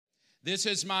This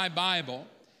is my Bible.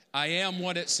 I am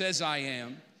what it says I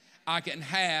am. I can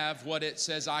have what it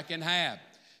says I can have.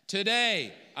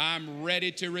 Today, I'm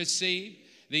ready to receive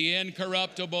the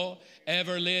incorruptible,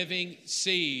 ever-living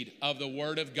seed of the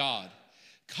Word of God.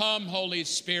 Come, Holy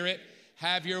Spirit,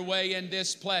 have your way in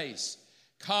this place.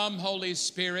 Come, Holy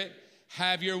Spirit,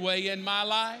 have your way in my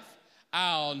life.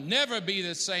 I'll never be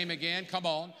the same again. Come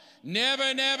on.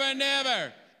 Never, never,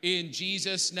 never. In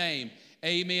Jesus' name,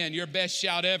 amen. Your best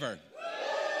shout ever.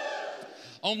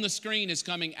 On the screen is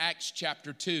coming Acts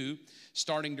chapter 2,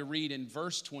 starting to read in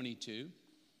verse 22.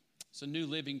 It's a New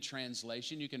Living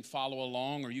Translation. You can follow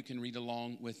along or you can read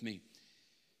along with me.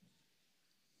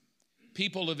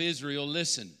 People of Israel,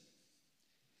 listen.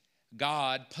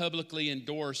 God publicly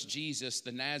endorsed Jesus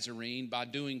the Nazarene by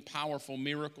doing powerful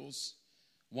miracles,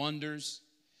 wonders,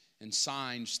 and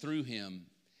signs through him,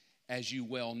 as you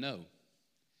well know.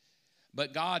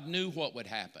 But God knew what would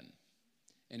happen,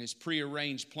 and his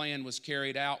prearranged plan was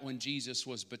carried out when Jesus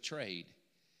was betrayed.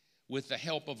 With the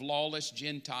help of lawless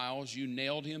Gentiles, you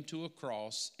nailed him to a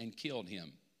cross and killed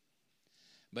him.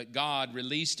 But God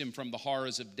released him from the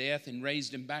horrors of death and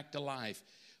raised him back to life,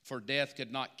 for death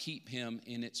could not keep him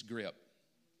in its grip.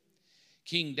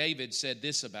 King David said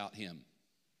this about him: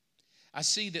 I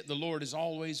see that the Lord is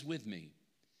always with me.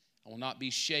 I will not be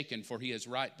shaken, for he is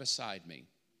right beside me.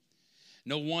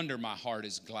 No wonder my heart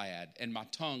is glad, and my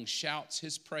tongue shouts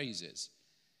his praises.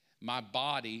 My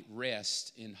body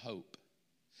rests in hope.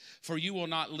 For you will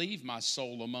not leave my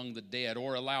soul among the dead,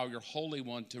 or allow your Holy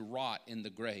One to rot in the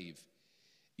grave.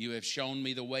 You have shown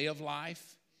me the way of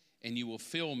life, and you will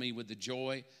fill me with the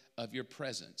joy of your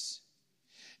presence.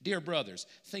 Dear brothers,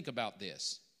 think about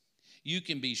this. You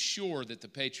can be sure that the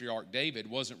patriarch David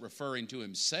wasn't referring to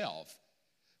himself,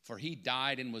 for he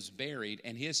died and was buried,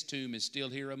 and his tomb is still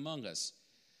here among us.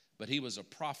 But he was a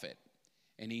prophet,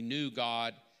 and he knew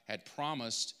God had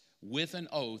promised with an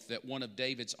oath that one of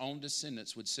David's own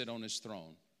descendants would sit on his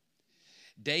throne.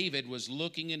 David was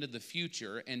looking into the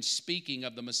future and speaking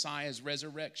of the Messiah's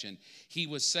resurrection. He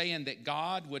was saying that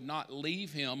God would not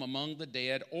leave him among the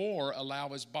dead or allow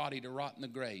his body to rot in the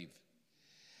grave.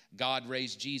 God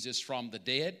raised Jesus from the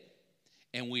dead,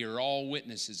 and we are all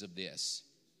witnesses of this.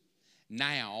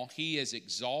 Now he is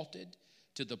exalted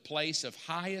to the place of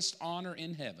highest honor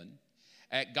in heaven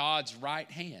at God's right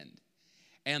hand.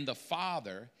 And the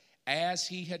Father, as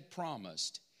he had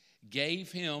promised,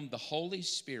 gave him the Holy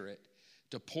Spirit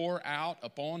to pour out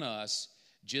upon us,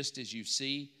 just as you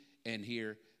see and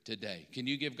hear today. Can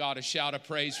you give God a shout of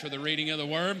praise for the reading of the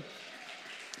word?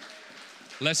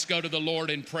 Let's go to the Lord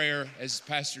in prayer as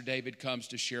Pastor David comes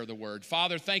to share the word.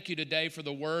 Father, thank you today for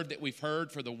the word that we've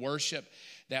heard, for the worship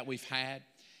that we've had.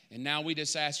 And now we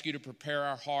just ask you to prepare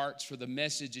our hearts for the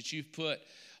message that you've put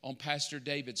on Pastor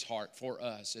David's heart for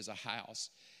us as a house.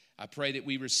 I pray that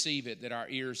we receive it, that our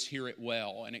ears hear it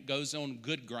well, and it goes on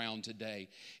good ground today.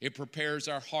 It prepares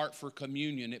our heart for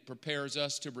communion. It prepares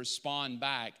us to respond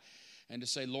back and to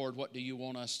say, Lord, what do you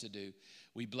want us to do?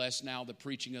 We bless now the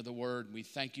preaching of the word. We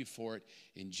thank you for it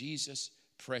in Jesus'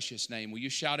 precious name. Will you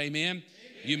shout amen? Amen.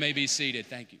 You may be seated.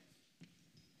 Thank you.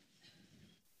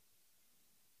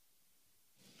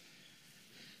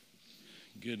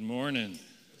 Good morning.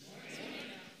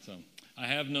 So I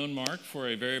have known Mark for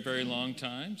a very, very long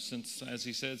time, since, as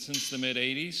he said, since the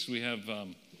mid-'80s. We have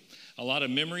a lot of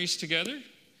memories together,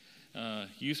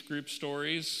 youth group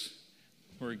stories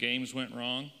where games went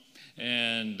wrong,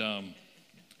 and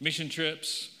mission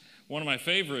trips. One of my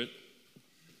favorite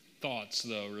thoughts,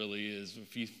 though, really is,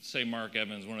 if you say Mark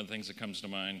Evans, one of the things that comes to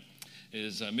mind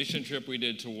is a mission trip we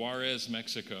did to Juarez,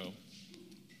 Mexico.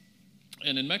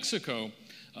 And in Mexico,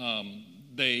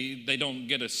 they don't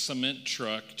get a cement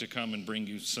truck to come and bring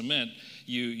you cement.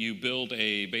 You build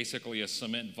basically a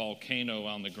cement volcano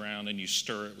on the ground, and you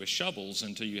stir it with shovels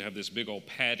until you have this big old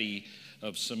patty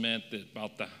of cement that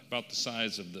about the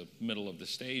size of the middle of the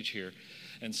stage here.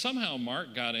 And somehow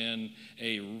Mark got in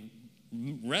a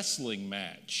wrestling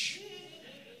match.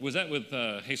 Was that with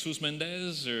Jesus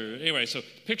Mendez? Or anyway, so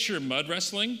picture mud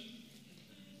wrestling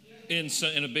in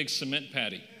a big cement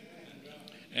patty.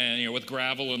 And with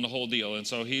gravel and the whole deal. And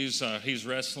so he's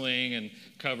wrestling and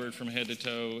covered from head to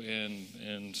toe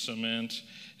in cement.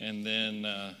 And then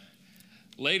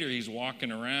later he's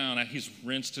walking around.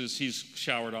 He's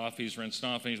showered off, he's rinsed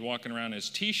off, and he's walking around. His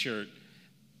T-shirt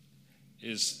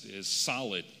is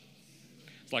solid.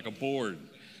 It's like a board.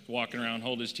 Walking around,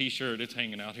 hold his T-shirt. It's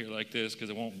hanging out here like this because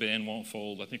it won't bend, won't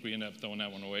fold. I think we ended up throwing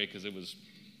that one away because that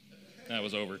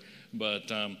was over.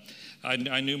 But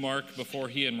I knew Mark before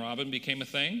he and Robin became a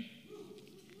thing.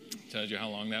 Tells you how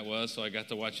long that was. So I got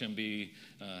to watch him be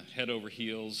head over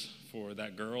heels for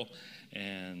that girl.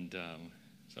 And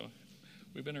so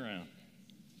we've been around.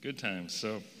 Good times.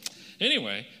 So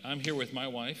anyway, I'm here with my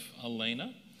wife,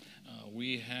 Elena.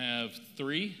 We have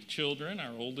 3 children.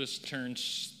 Our oldest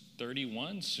turns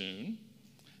 31 soon.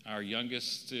 Our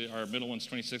youngest, our middle one's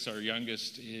 26. Our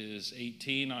youngest is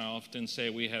 18. I often say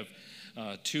we have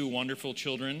 2 wonderful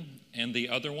children and the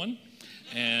other one,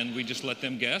 and we just let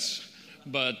them guess.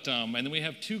 But and then we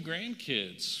have 2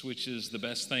 grandkids, which is the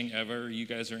best thing ever. You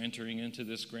guys are entering into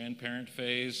this grandparent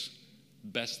phase.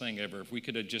 Best thing ever. If we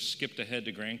could have just skipped ahead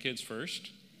to grandkids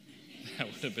first, that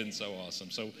would have been so awesome.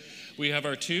 So we have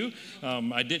our 2.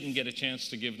 I didn't get a chance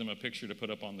to give them a picture to put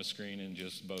up on the screen and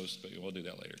just boast, but we'll do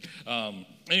that later.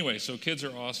 Anyway, so kids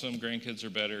are awesome. Grandkids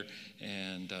are better,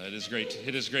 and it is great.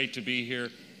 It is great to be here.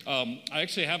 I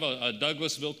actually have a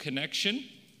Douglasville connection.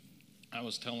 I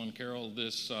was telling Carol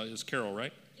this. Is Carol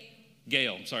right?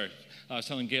 Gail. Sorry. I was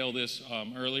telling Gail this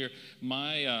earlier.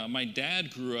 My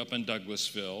dad grew up in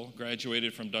Douglasville,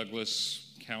 graduated from Douglas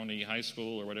County High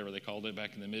School or whatever they called it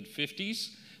back in the mid-50s.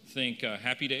 Think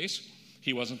Happy Days.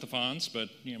 He wasn't the Fonz, but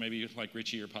maybe like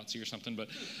Richie or Potsy or something. But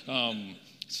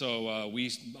so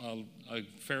a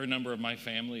fair number of my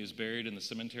family is buried in the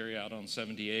cemetery out on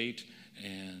 78,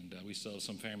 and we still have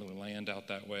some family land out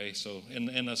that way. So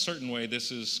in a certain way,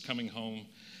 this is coming home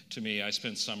to me. I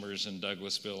spent summers in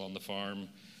Douglasville on the farm,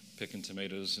 picking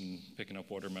tomatoes and picking up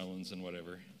watermelons and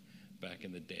whatever back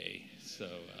in the day. So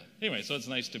anyway, so it's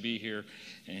nice to be here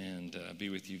and be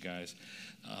with you guys.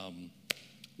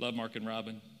 Love Mark and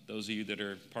Robin. Those of you that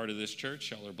are part of this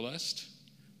church, y'all are blessed.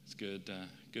 It's good,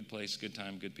 good place, good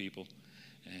time, good people.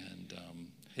 And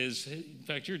in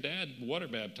fact, your dad water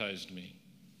baptized me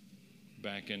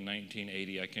back in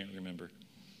 1980. I can't remember.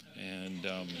 And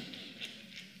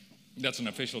that's an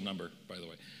official number, by the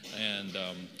way. And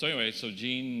so anyway, so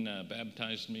Gene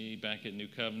baptized me back at New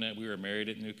Covenant. We were married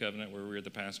at New Covenant, where we're the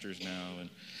pastors now, and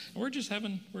we're just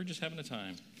having a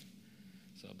time.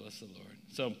 So bless the Lord.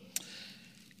 So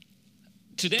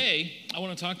today, I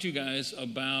want to talk to you guys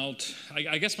about.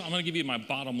 I guess I'm going to give you my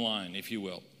bottom line, if you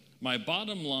will. My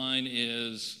bottom line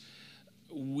is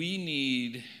we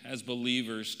need, as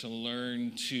believers, to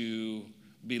learn to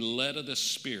be led of the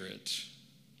Spirit.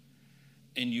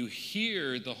 And you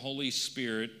hear the Holy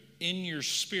Spirit in your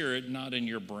spirit, not in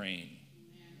your brain.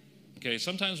 Okay,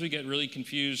 sometimes we get really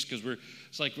confused because we're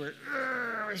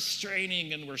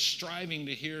straining and we're striving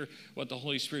to hear what the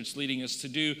Holy Spirit's leading us to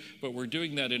do, but we're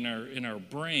doing that in our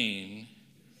brain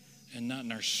and not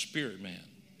in our spirit, man.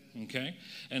 Okay?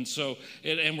 And so,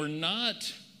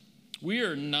 we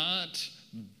are not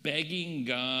begging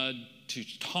God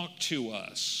to talk to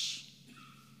us.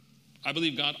 I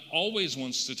believe God always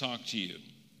wants to talk to you.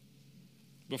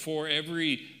 Before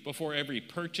every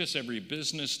purchase, every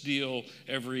business deal,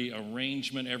 every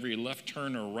arrangement, every left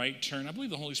turn or right turn, I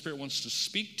believe the Holy Spirit wants to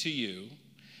speak to you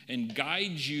and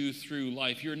guide you through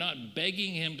life. You're not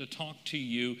begging him to talk to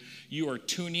you. You are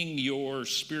tuning your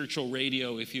spiritual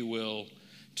radio, if you will,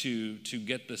 to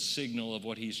get the signal of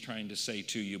what he's trying to say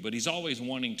to you. But he's always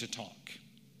wanting to talk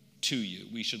to you.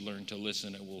 We should learn to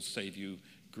listen. It will save you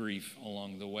grief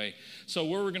along the way. So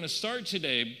where we're going to start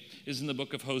today is in the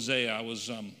book of Hosea. I was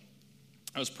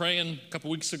praying a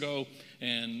couple weeks ago,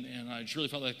 and I just really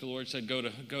felt like the Lord said, go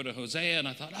to Hosea, and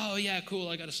I thought, oh yeah, cool,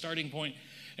 I got a starting point.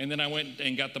 And then I went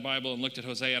and got the Bible and looked at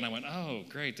Hosea, and I went, oh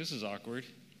great, this is awkward.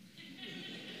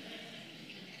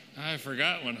 I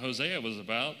forgot what Hosea was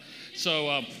about.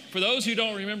 So for those who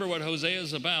don't remember what Hosea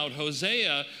is about,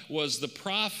 Hosea was the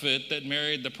prophet that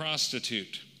married the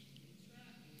prostitute,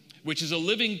 which is a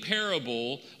living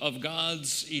parable of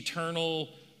God's eternal,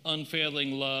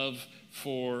 unfailing love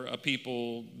for a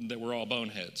people that were all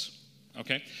boneheads.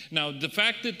 Okay? Now, the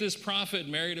fact that this prophet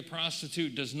married a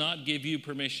prostitute does not give you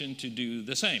permission to do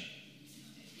the same.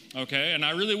 Okay? And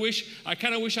I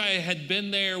kind of wish I had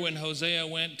been there when Hosea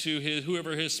went to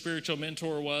whoever his spiritual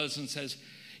mentor was and says,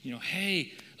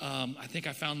 hey, I think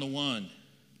I found the one.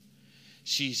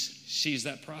 She's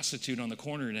that prostitute on the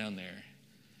corner down there.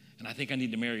 And I think I need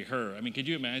to marry her. I mean, could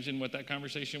you imagine what that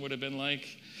conversation would have been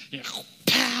like?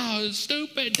 Pow,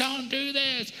 stupid, don't do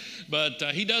this. But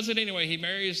he does it anyway. He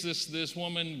marries this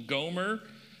woman, Gomer,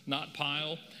 not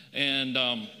Pyle. And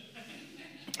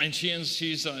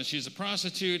she's a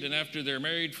prostitute. And after they're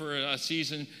married for a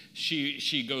season,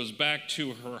 she goes back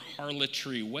to her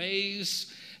harlotry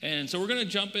ways. And so we're going to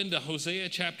jump into Hosea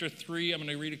chapter 3. I'm going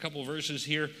to read a couple verses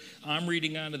here. I'm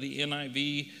reading out of the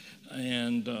NIV.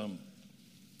 And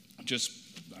just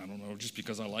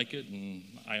because I like it and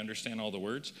I understand all the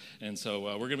words. And so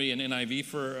we're going to be in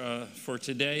NIV for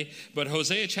today. But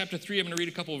Hosea chapter 3, I'm going to read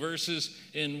a couple of verses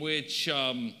in which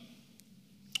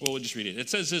Well, we'll just read it. It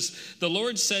says this, "The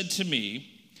Lord said to me,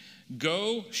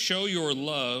 go show your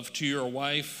love to your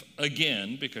wife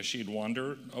again," because she had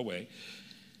wandered away,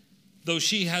 "though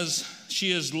she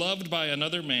is loved by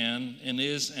another man and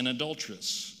is an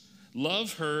adulteress.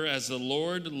 Love her as the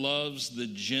Lord loves the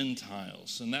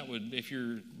Gentiles." And that would, if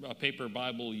you're a paper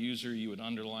Bible user, you would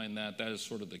underline that. That is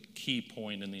sort of the key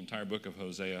point in the entire book of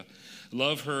Hosea.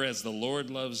 Love her as the Lord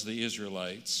loves the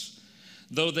Israelites,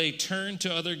 though they turn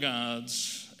to other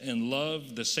gods and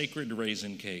love the sacred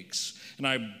raisin cakes. And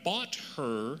I bought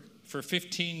her for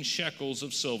 15 shekels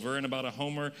of silver and about a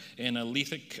homer and a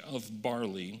lethek of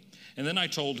barley. And then I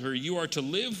told her, "You are to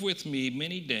live with me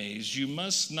many days. You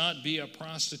must not be a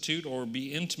prostitute or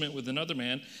be intimate with another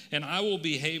man, and I will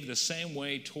behave the same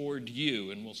way toward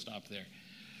you." And we'll stop there.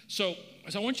 So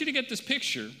I want you to get this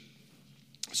picture.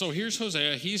 So here's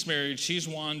Hosea. He's married. She's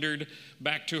wandered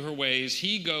back to her ways.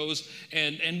 He goes,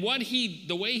 and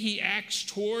the way he acts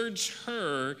towards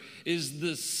her is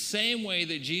the same way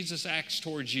that Jesus acts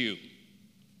towards you.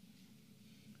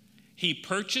 He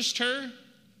purchased her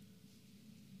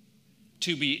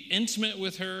to be intimate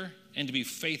with her and to be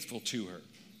faithful to her.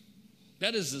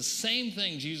 That is the same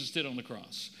thing Jesus did on the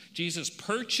cross. Jesus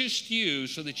purchased you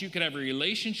so that you could have a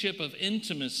relationship of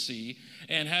intimacy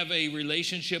and have a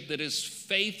relationship that is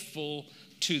faithful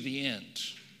to the end.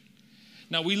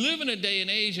 Now, we live in a day and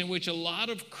age in which a lot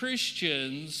of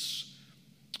Christians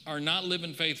are not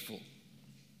living faithful.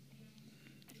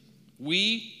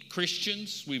 We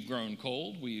Christians, we've grown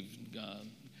cold. We've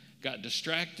got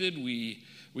distracted. We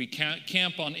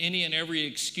camp on any and every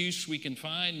excuse we can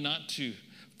find not to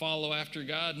follow after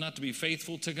God, not to be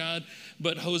faithful to God.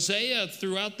 But Hosea,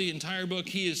 throughout the entire book,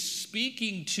 he is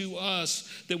speaking to us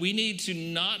that we need to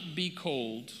not be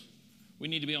cold. We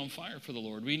need to be on fire for the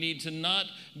Lord. We need to not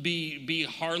be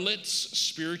harlots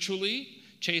spiritually,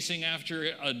 chasing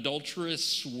after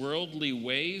adulterous worldly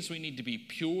ways. We need to be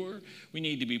pure. We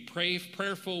need to be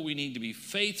prayerful. We need to be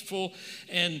faithful.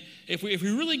 And if we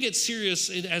really get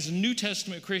serious as New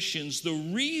Testament Christians, the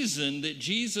reason that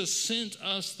Jesus sent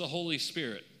us the Holy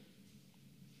Spirit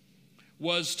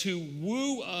was to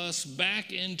woo us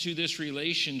back into this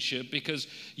relationship, because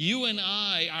you and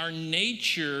I, our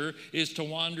nature is to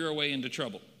wander away into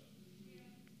trouble.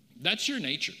 That's your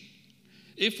nature.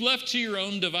 If left to your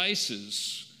own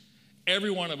devices, every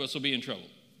one of us will be in trouble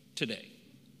today,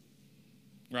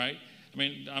 right? I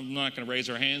mean, I'm not going to raise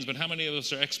our hands, but how many of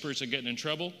us are experts at getting in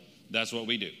trouble? That's what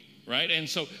we do, right? And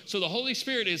so the Holy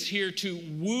Spirit is here to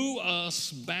woo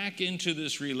us back into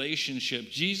this relationship.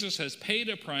 Jesus has paid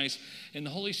a price, and the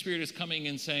Holy Spirit is coming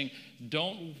and saying,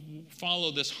 don't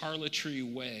follow this harlotry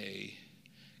way.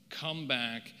 Come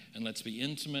back and let's be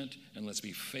intimate and let's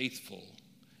be faithful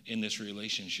in this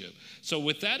relationship. So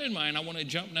with that in mind, I want to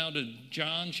jump now to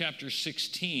John chapter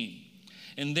 16.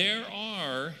 And there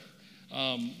are,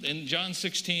 in John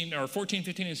 16, or 14,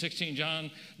 15, and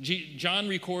 16, John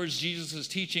records Jesus'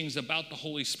 teachings about the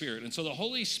Holy Spirit. And so the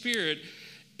Holy Spirit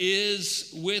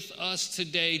is with us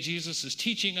today. Jesus is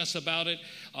teaching us about it.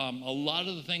 A lot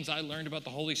of the things I learned about the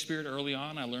Holy Spirit early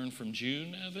on, I learned from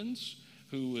June Evans,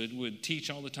 who would teach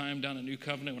all the time down at New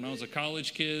Covenant when I was a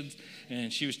college kid,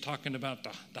 and she was talking about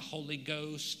the Holy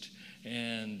Ghost,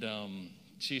 and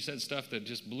she said stuff that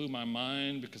just blew my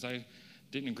mind because I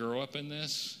didn't grow up in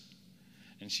this,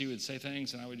 and she would say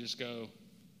things, and I would just go,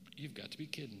 "You've got to be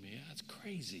kidding me. That's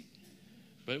crazy."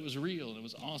 But it was real, and it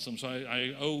was awesome, so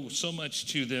I owe so much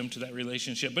to them, to that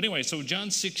relationship. But anyway, so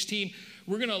John 16,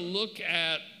 we're going to look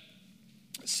at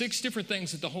 6 different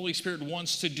things that the Holy Spirit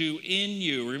wants to do in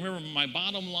you. Remember, my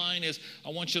bottom line is I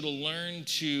want you to learn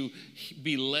to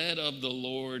be led of the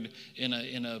Lord in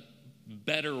a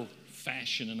better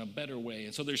fashion, in a better way.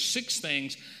 And so there's 6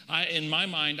 things. In my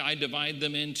mind, I divide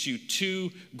them into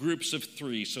 2 groups of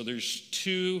 3. So there's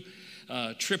 2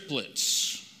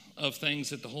 triplets of things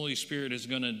that the Holy Spirit is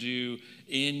going to do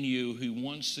in you, who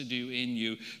wants to do in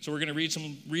you. So we're going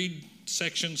to read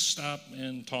sections, stop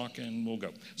and talk, and we'll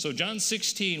go. So John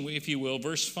 16, if you will,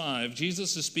 verse 5,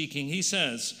 Jesus is speaking. He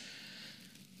says,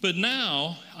 "But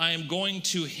now I am going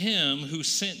to him who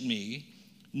sent me.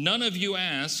 None of you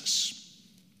asks,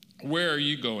 'Where are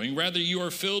you going?' Rather, you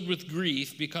are filled with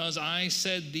grief because I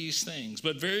said these things.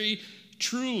 But very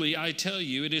truly, I tell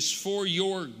you, it is for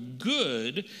your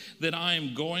good that I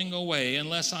am going away.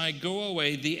 Unless I go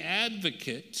away, the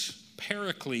advocate,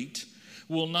 Paraclete,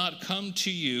 will not come to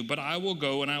you, but I will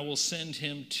go and I will send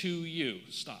him to you."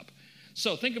 Stop.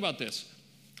 So think about this.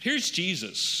 Here's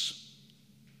Jesus,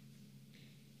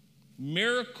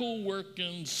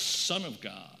 miracle-working Son of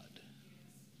God.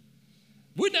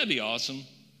 Wouldn't that be awesome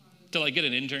to get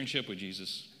an internship with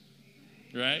Jesus,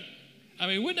 right? I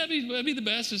mean, wouldn't that be the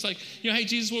best? It's like, hey,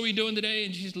 Jesus, what are we doing today?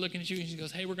 And she's looking at you and she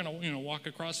goes, hey, we're going to, walk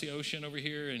across the ocean over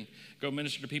here and go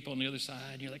minister to people on the other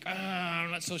side. And you're like,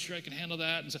 I'm not so sure I can handle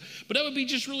that. And so, but that would be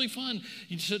just really fun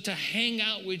to hang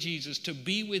out with Jesus, to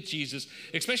be with Jesus,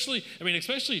 especially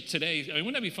today.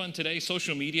 Wouldn't that be fun today,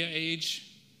 social media age,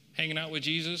 hanging out with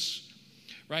Jesus?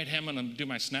 Right, I'm going to do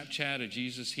my Snapchat of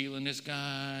Jesus healing this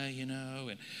guy, and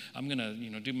I'm going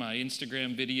to, do my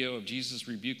Instagram video of Jesus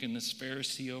rebuking this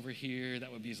Pharisee over here.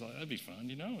 That'd be fun,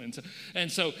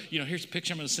 And so, here's a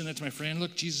picture. I'm going to send that to my friend.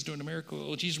 Look, Jesus doing a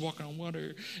miracle. Jesus walking on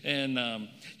water. And,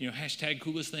 hashtag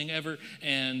coolest thing ever.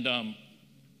 And,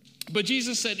 but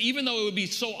Jesus said, even though it would be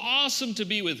so awesome to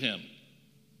be with him,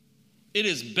 it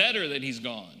is better that he's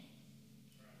gone.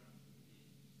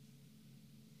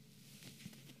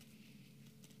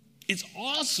 It's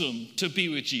awesome to be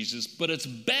with Jesus, but it's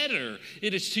better.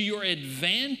 It is to your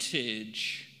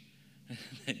advantage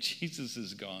that Jesus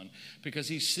is gone because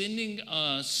he's sending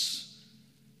us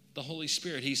the Holy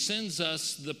Spirit. He sends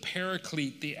us the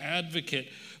Paraclete, the Advocate,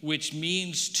 which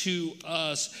means to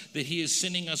us that he is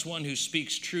sending us one who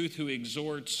speaks truth, who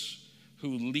exhorts,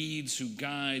 who leads, who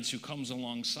guides, who comes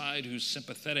alongside, who's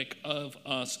sympathetic of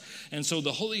us. And so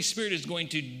the Holy Spirit is going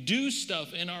to do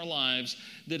stuff in our lives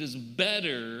that is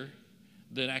better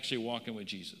than actually walking with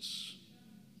Jesus.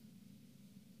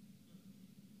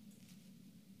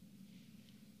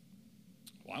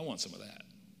 Well, I want some of that.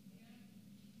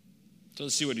 So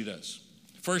let's see what he does.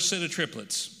 First set of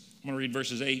triplets. I'm going to read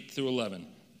verses 8 through 11.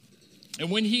 And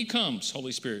when he comes,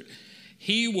 Holy Spirit,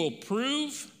 he will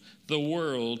prove the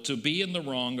world to be in the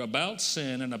wrong about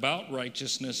sin and about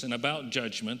righteousness and about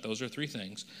judgment. Those are three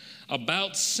things.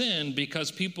 About sin, because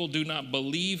people do not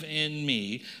believe in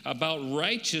me. About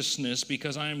righteousness,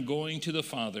 because I am going to the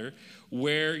Father,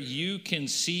 where you can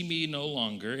see me no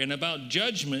longer. And about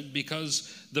judgment,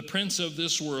 because the prince of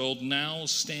this world now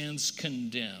stands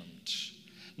condemned.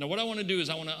 Now, what I want to do is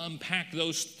I want to unpack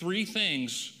those three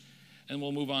things, and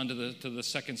we'll move on to the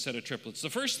second set of triplets. The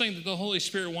first thing that the Holy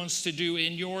Spirit wants to do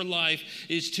in your life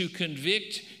is to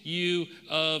convict you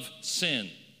of sin.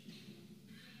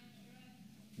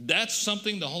 That's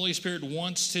something the Holy Spirit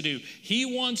wants to do. He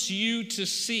wants you to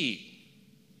see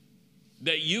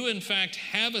that you, in fact,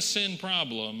 have a sin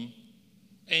problem,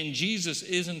 and Jesus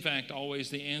is, in fact,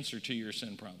 always the answer to your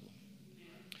sin problem.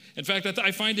 In fact,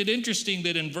 I find it interesting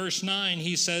that in verse 9,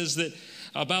 he says that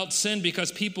about sin,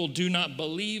 because people do not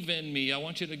believe in me. I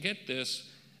want you to get this.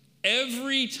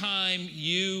 Every time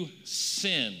you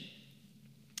sin,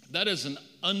 that is an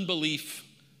unbelief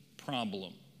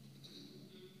problem.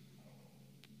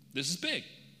 This is big.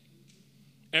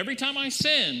 Every time I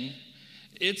sin,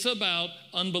 it's about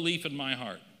unbelief in my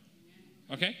heart.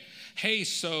 Okay? Hey,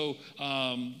 so,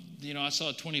 I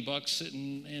saw $20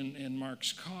 sitting in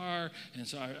Mark's car, and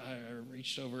so I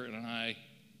reached over and I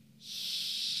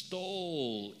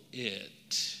stole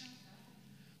it.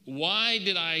 Why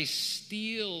did I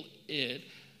steal it?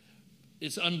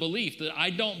 It's unbelief, that I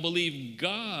don't believe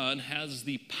God has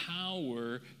the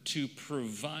power to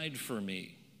provide for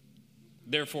me.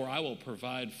 Therefore, I will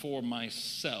provide for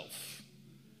myself.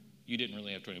 You didn't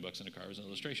really have $20 in the car as an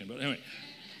illustration, but anyway.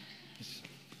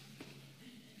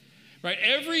 Right?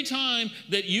 Every time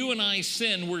that you and I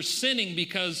sin, we're sinning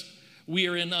because we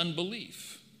are in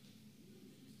unbelief.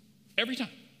 Every time.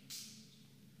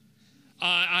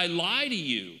 I lie to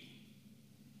you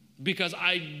because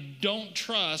I don't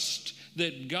trust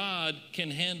that God can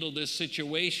handle this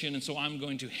situation, and so I'm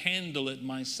going to handle it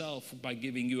myself by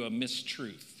giving you a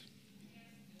mistruth.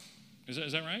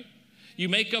 Is that right? You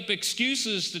make up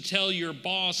excuses to tell your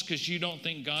boss because you don't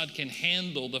think God can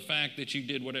handle the fact that you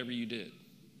did whatever you did.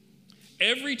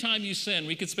 Every time you sin,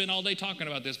 we could spend all day talking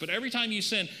about this, but every time you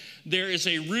sin, there is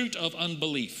a root of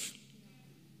unbelief.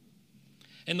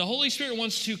 And the Holy Spirit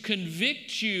wants to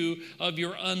convict you of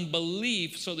your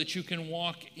unbelief so that you can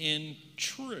walk in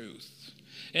truth.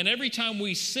 And every time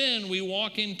we sin, we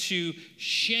walk into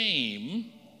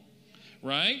shame,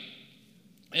 right?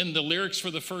 And the lyrics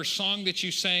for the first song that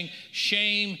you sang,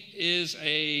 shame is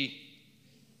a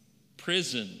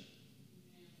prison.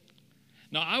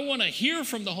 Now, I want to hear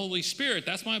from the Holy Spirit.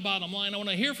 That's my bottom line. I want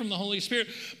to hear from the Holy Spirit,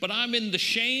 but I'm in the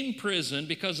shame prison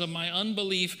because of my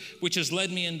unbelief, which has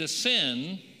led me into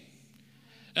sin.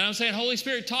 And I'm saying, Holy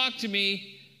Spirit, talk to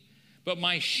me, but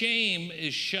my shame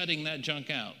is shutting that junk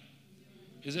out.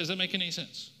 Does that make any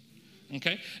sense?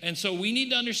 Okay? And so we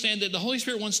need to understand that the Holy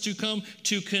Spirit wants to come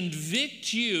to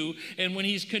convict you, and when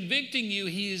he's convicting you,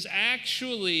 he's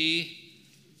actually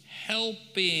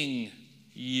helping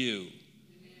you.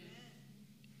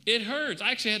 It hurts.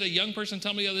 I actually had a young person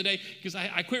tell me the other day, because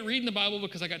I quit reading the Bible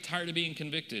because I got tired of being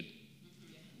convicted.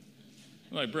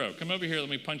 I'm like, bro, come over here, let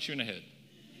me punch you in the head.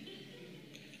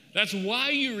 That's why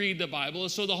you read the Bible,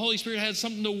 is so the Holy Spirit has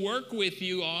something to work with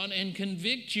you on and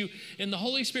convict you. And the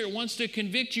Holy Spirit wants to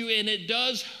convict you, and it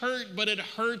does hurt, but it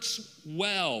hurts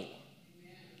well.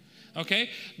 Okay?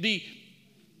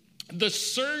 The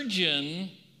surgeon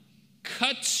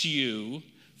cuts you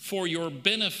for your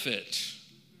benefit.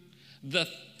 The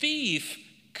thief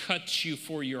cuts you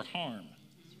for your harm.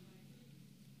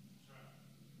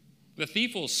 The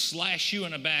thief will slash you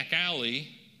in a back alley.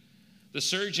 The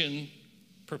surgeon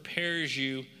prepares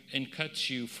you and cuts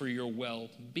you for your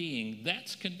well-being.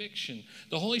 That's conviction.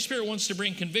 The Holy Spirit wants to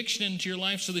bring conviction into your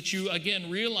life so that you,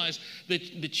 again, realize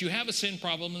that you have a sin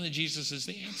problem and that Jesus is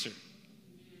the answer.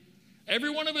 Every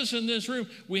one of us in this room,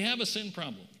 we have a sin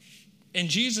problem. And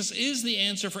Jesus is the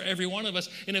answer for every one of us.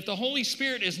 And if the Holy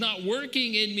Spirit is not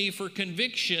working in me for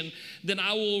conviction, then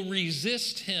I will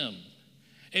resist him.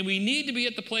 And we need to be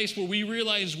at the place where we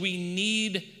realize we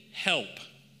need help.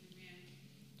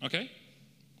 Okay?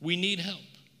 We need help.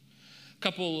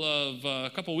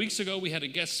 A couple weeks ago, we had a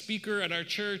guest speaker at our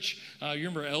church. You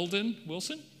remember Eldon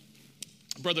Wilson?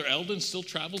 Brother Eldon still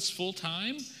travels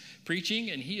full-time preaching,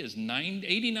 and he is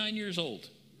 89 years old.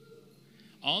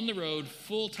 On the road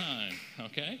full-time,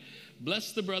 okay?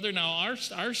 Bless the brother. Now,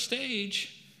 our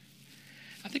stage,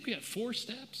 I think we had 4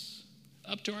 steps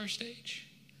up to our stage.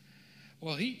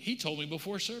 Well, he told me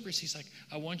before service, he's like,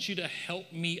 I want you to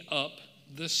help me up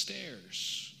the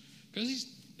stairs. Because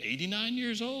he's 89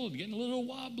 years old, getting a little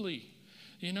wobbly,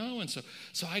 And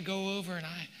so I go over and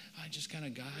I just kind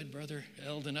of guide Brother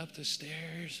Eldon up the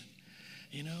stairs,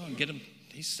 and get him,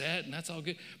 he's set, and that's all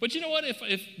good. But you know what?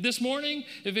 If this morning,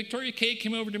 if Victoria Kate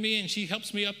came over to me and she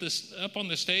helps me up on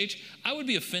the stage, I would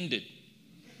be offended.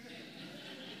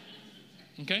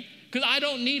 Okay? Because I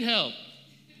don't need help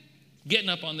getting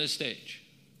up on this stage.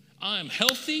 I'm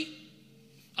healthy.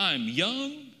 I'm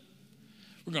young.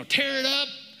 We're going to tear it up.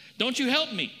 Don't you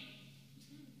help me.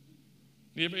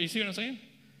 You see what I'm saying?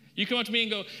 You come up to me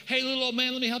and go, hey, little old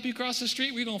man, let me help you cross the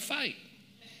street. We're going to fight.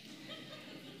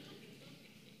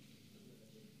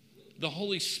 The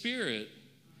Holy Spirit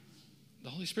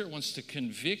wants to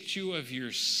convict you of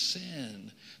your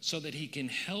sin so that he can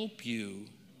help you.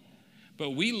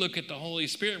 But we look at the Holy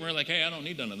Spirit and we're like, hey, I don't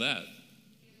need none of that.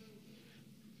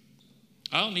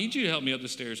 I don't need you to help me up the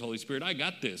stairs, Holy Spirit. I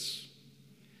got this.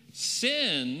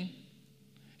 Sin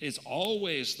is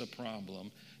always the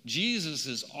problem. Jesus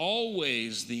is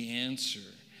always the answer.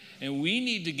 And we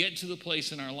need to get to the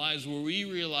place in our lives where we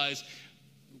realize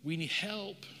we need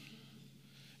help.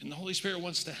 And the Holy Spirit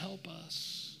wants to help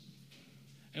us.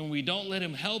 And when we don't let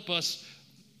him help us,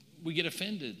 we get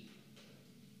offended.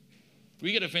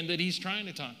 We get offended he's trying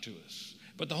to talk to us.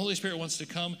 But the Holy Spirit wants to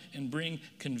come and bring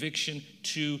conviction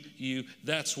to you.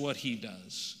 That's what he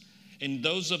does. And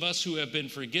those of us who have been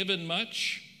forgiven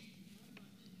much,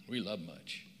 we love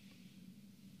much.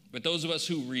 But those of us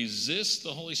who resist the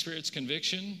Holy Spirit's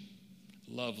conviction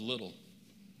love little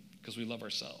because we love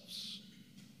ourselves.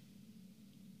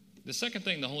 The second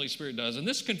thing the Holy Spirit does, and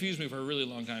this confused me for a really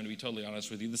long time, to be totally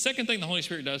honest with you. The second thing the Holy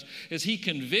Spirit does is he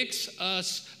convicts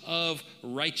us of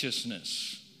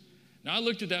righteousness. Now, I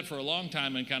looked at that for a long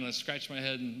time and kind of scratched my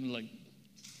head and like,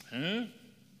 huh?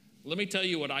 Let me tell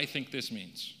you what I think this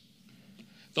means.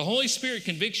 The Holy Spirit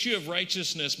convicts you of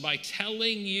righteousness by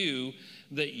telling you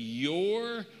that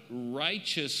your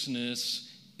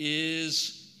righteousness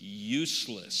is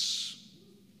useless.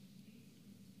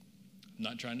 I'm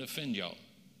not trying to offend y'all.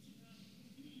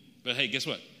 But hey, guess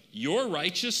what? Your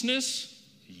righteousness,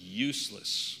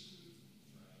 useless.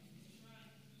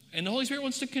 And the Holy Spirit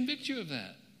wants to convict you of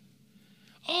that.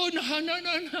 Oh,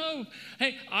 no.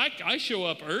 Hey, I show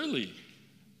up early.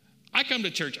 I come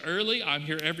to church early. I'm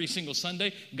here every single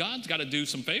Sunday. God's got to do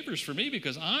some favors for me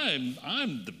because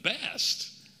I'm the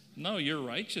best. No, your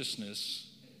righteousness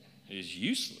is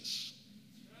useless.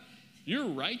 Your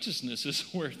righteousness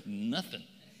is worth nothing.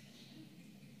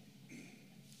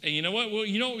 And you know what? Well,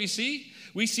 you know what we see?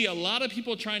 We see a lot of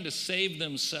people trying to save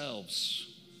themselves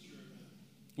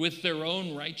with their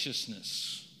own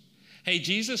righteousness. Hey,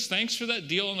 Jesus, thanks for that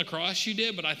deal on the cross you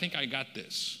did, but I think I got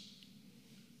this.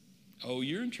 Oh,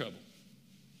 you're in trouble.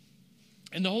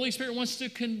 And the Holy Spirit wants to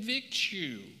convict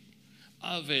you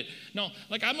of it. No,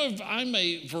 like I'm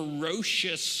a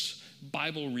voracious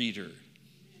Bible reader.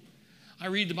 I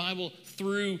read the Bible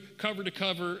through cover to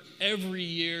cover every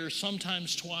year,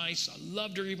 sometimes twice. I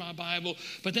love to read my Bible.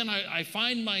 But then I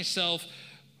find myself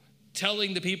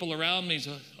telling the people around me,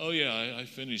 oh yeah, I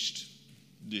finished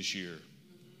this year.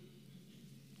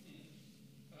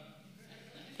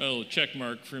 A little check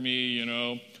mark for me,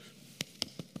 a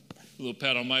little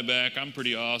pat on my back. I'm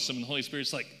pretty awesome. And the Holy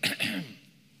Spirit's like,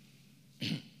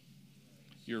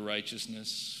 your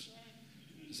righteousness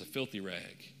is a filthy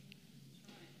rag.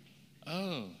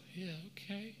 Oh, yeah,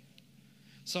 okay.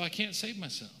 So I can't save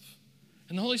myself.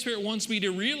 And the Holy Spirit wants me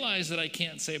to realize that I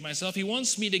can't save myself. He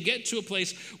wants me to get to a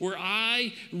place where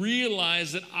I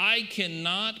realize that I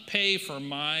cannot pay for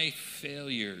my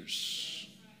failures.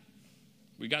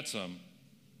 We got some,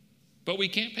 but we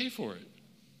can't pay for it.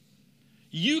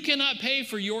 You cannot pay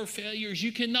for your failures.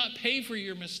 You cannot pay for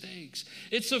your mistakes.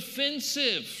 It's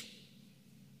offensive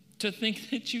to think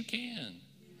that you can.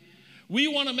 We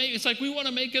want to make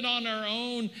it on our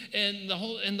own, and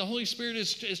the Holy Spirit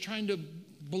is trying to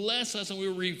bless us, and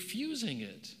we're refusing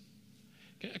it.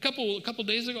 Okay, a couple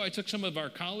days ago, I took some of our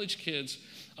college kids.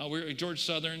 George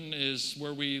Southern is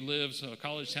where we live, so a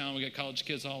college town. We got college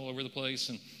kids all over the place,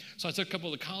 and so I took a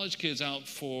couple of the college kids out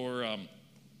for.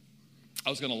 I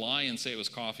was going to lie and say it was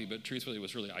coffee, but truthfully, it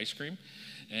was really ice cream.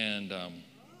 And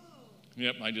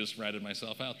yep, I just ratted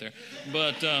myself out there.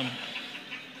 But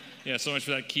yeah, so much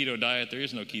for that keto diet. There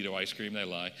is no keto ice cream. They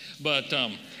lie. But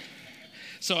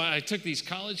so I took these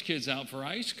college kids out for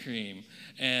ice cream,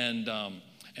 and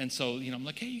so I'm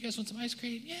like, hey, you guys want some ice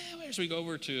cream? Yeah, where? So we go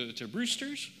over to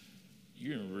Brewster's.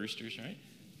 You remember Brewster's, right?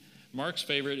 Mark's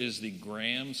favorite is the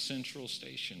Graham Central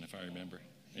Station, if I remember.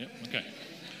 Yep. Okay.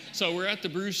 So we're at the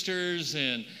Brewster's,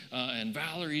 and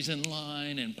Valerie's in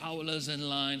line, and Paola's in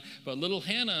line, but little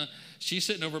Hannah, she's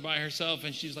sitting over by herself,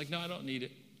 and she's like, no, I don't need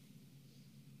it.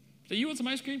 So you want some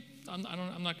ice cream? I'm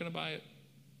not going to buy it.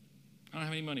 I don't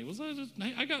have any money. Well,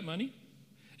 I got money.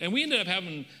 And we ended up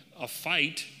having a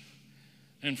fight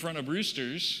in front of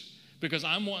Brewster's because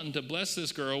I'm wanting to bless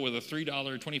this girl with a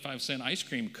 $3.25 ice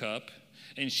cream cup,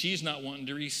 and she's not wanting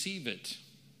to receive it.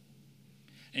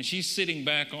 And she's sitting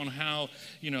back on how,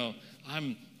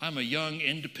 I'm a young,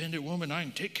 independent woman. I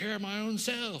can take care of my own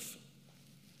self.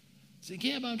 I said,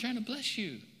 yeah, but I'm trying to bless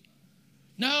you.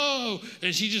 No.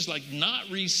 And she's just like not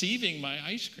receiving my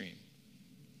ice cream.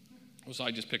 Well, so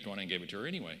I just picked one and gave it to her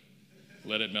anyway.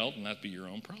 Let it melt, and that'd be your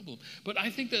own problem. But I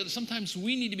think that sometimes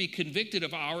we need to be convicted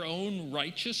of our own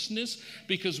righteousness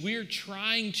because we're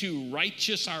trying to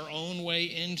righteous our own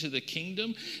way into the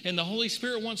kingdom. And the Holy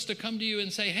Spirit wants to come to you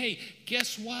and say, hey,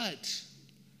 guess what?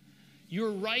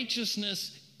 Your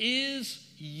righteousness is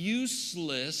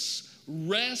useless.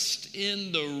 Rest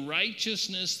in the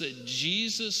righteousness that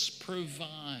Jesus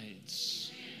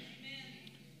provides.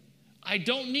 I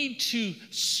don't need to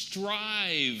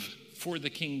strive for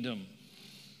the kingdom.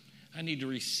 I need to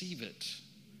receive it.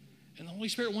 And the Holy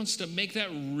Spirit wants to make that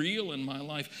real in my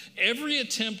life. Every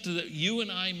attempt that you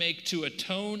and I make to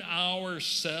atone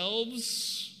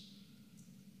ourselves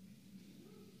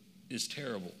is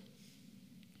terrible.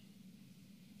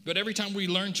 But every time we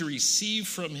learn to receive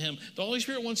from Him, the Holy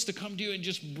Spirit wants to come to you and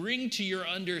just bring to your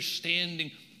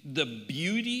understanding the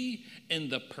beauty and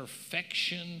the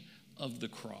perfection of the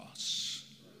cross.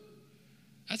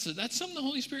 That's something the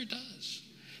Holy Spirit does.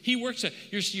 He works at,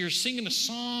 you're singing a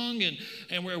song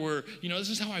and we're this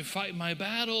is how I fight my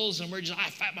battles, and I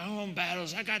fight my own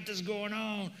battles. I got this going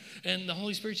on. And the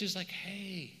Holy Spirit's just like,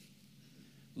 hey,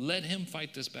 let Him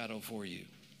fight this battle for you.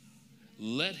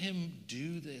 Let Him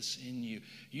do this in you.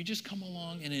 You just come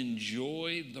along and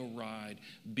enjoy the ride.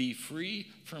 Be free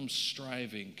from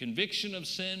striving. Conviction of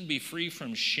sin, be free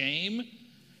from shame.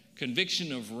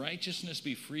 Conviction of righteousness,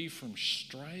 be free from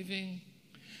striving.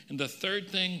 And the third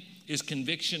thing is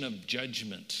conviction of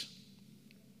judgment.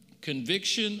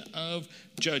 Conviction of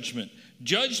judgment.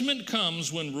 Judgment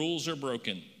comes when rules are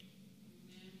broken.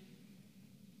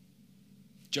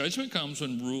 Judgment comes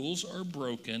when rules are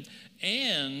broken,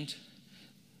 and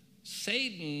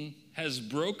Satan has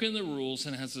broken the rules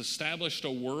and has established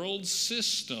a world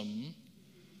system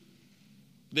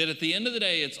that at the end of the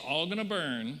day, it's all going to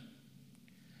burn.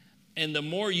 And the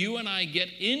more you and I get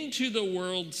into the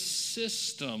world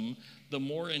system, the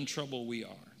more in trouble we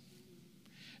are.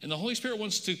 And the Holy Spirit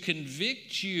wants to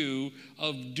convict you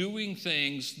of doing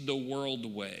things the world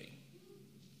way.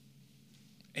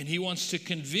 And He wants to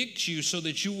convict you so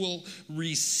that you will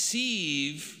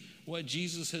receive what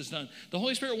Jesus has done. The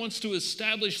Holy Spirit wants to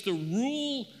establish the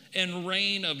rule and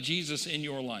reign of Jesus in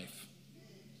your life.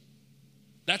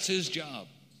 That's His job.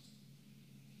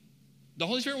 The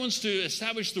Holy Spirit wants to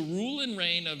establish the rule and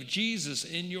reign of Jesus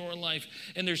in your life.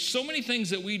 And there's so many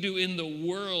things that we do in the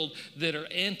world that are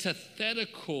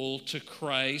antithetical to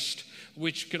Christ,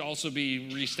 which could also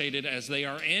be restated as they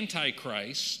are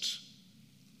anti-Christ.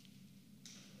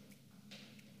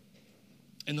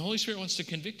 And the Holy Spirit wants to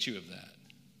convict you of that.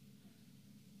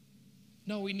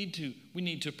 No, we need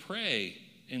to pray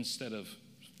instead of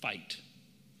fight.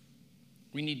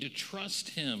 We need to trust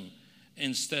Him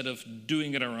instead of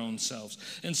doing it our own selves.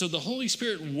 And so the Holy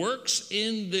Spirit works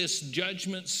in this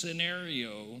judgment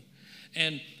scenario.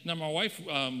 And now my wife,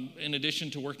 in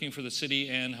addition to working for the city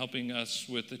and helping us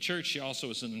with the church, she also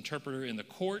is an interpreter in the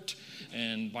court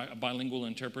and a bilingual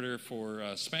interpreter for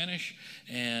Spanish.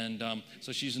 And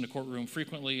so she's in the courtroom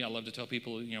frequently. I love to tell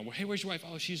people, hey, where's your wife?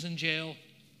 Oh, she's in jail. ...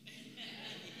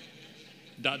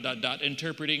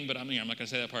 interpreting, but I'm not going to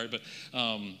say that part. But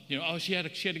oh, she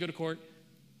had to go to court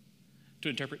to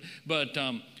interpret. But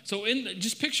so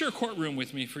just picture a courtroom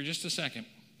with me for just a second.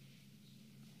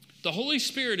 The Holy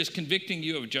Spirit is convicting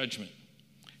you of judgment.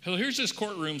 So here's this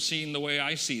courtroom scene the way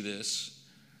I see this.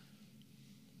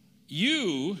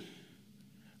 You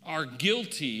are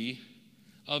guilty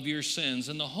of your sins,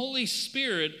 and the Holy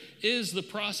Spirit is the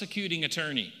prosecuting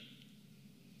attorney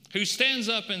who stands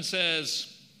up and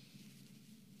says,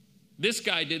 this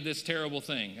guy did this terrible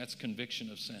thing. That's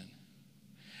conviction of sin.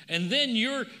 And then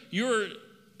your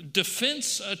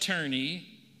defense attorney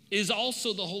is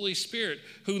also the Holy Spirit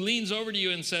who leans over to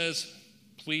you and says,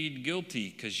 plead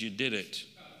guilty because you did it.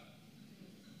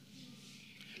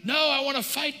 No, I want to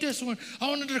fight this one. I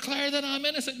want to declare that I'm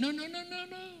innocent. No.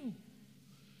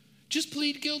 Just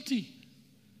plead guilty.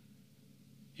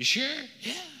 You sure?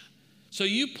 Yeah. So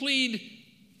you plead,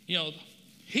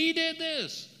 he did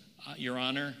this. Your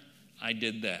Honor, I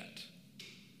did that.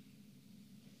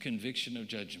 Conviction of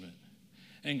judgment.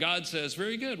 And God says,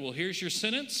 very good. Well, here's your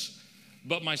sentence.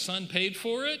 But my son paid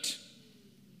for it.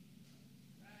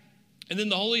 And then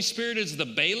the Holy Spirit is the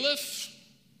bailiff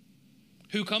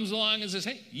who comes along and says,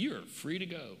 hey, you're free to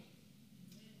go.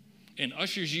 And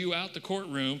ushers you out the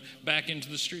courtroom back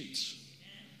into the streets.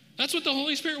 That's what the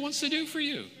Holy Spirit wants to do for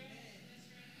you.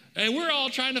 And we're all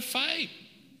trying to fight.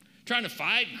 Trying to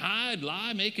fight and hide,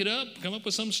 lie, make it up, come up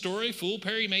with some story, fool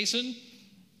Perry Mason.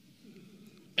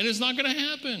 And it's not going to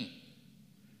happen.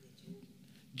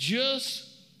 Just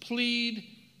plead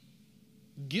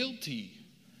guilty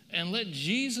and let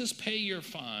Jesus pay your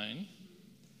fine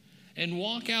and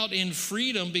walk out in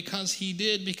freedom because he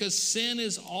did, because sin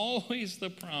is always the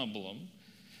problem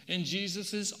and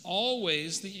Jesus is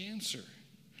always the answer.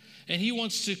 And he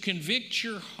wants to convict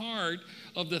your heart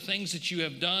of the things that you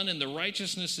have done and the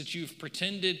righteousness that you've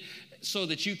pretended so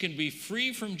that you can be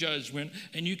free from judgment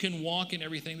and you can walk in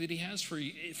everything that he has for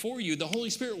you. The Holy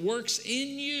Spirit works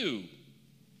in you.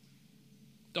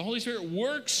 The Holy Spirit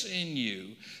works in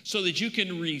you so that you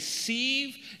can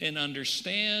receive and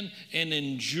understand and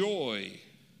enjoy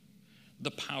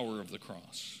the power of the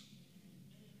cross.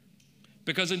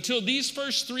 Because until these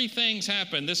first three things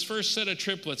happen, this first set of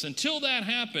triplets, until that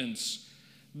happens,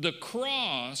 the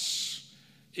cross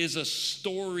is a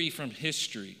story from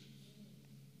history.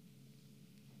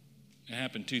 It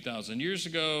happened 2,000 years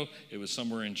ago. It was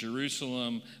somewhere in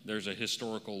Jerusalem. There's a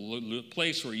historical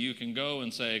place where you can go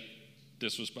and say,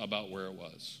 this was about where it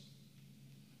was.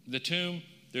 The tomb,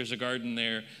 there's a garden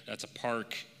there. That's a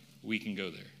park. We can go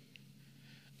there.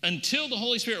 Until the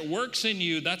Holy Spirit works in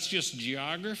you, that's just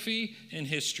geography and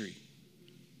history.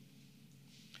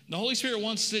 The Holy Spirit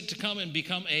wants it to come and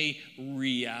become a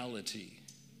reality.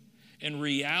 And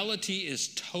reality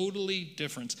is totally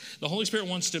different. The Holy Spirit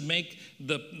wants to make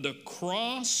the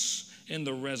cross and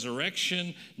the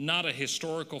resurrection not a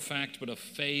historical fact, but a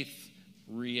faith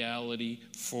reality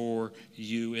for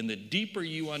you. And the deeper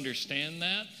you understand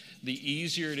that, the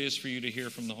easier it is for you to hear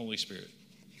from the Holy Spirit.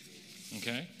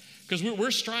 Okay? Because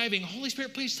we're striving, Holy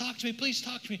Spirit, please talk to me, please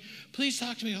talk to me, please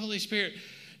talk to me, Holy Spirit.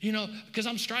 Because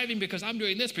I'm striving, because I'm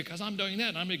doing this, because I'm doing that.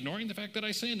 And I'm ignoring the fact that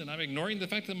I sinned, and I'm ignoring the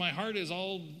fact that my heart is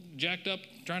all jacked up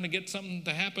trying to get something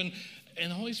to happen.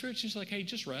 And the Holy Spirit's just like, hey,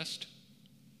 just rest.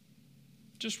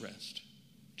 Just rest.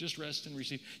 Just rest and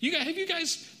receive. Have you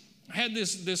guys had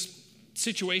this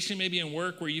situation maybe in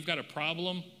work where you've got a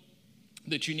problem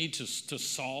that you need to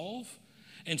solve,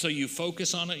 and so you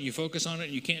focus on it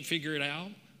and you can't figure it out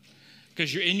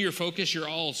because you're in your focus, you're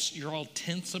all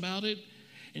tense about it,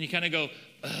 and you kind of go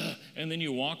and then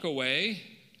you walk away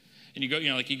and you go,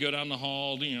 you go down the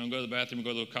hall, go to the bathroom,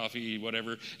 go to the coffee,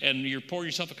 whatever, and you pour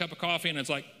yourself a cup of coffee and it's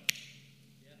like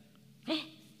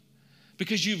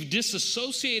because you've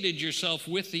disassociated yourself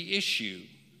with the issue.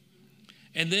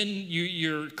 And then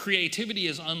your creativity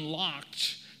is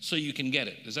unlocked so you can get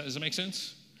it. Does that make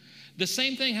sense? The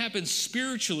same thing happens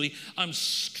spiritually. I'm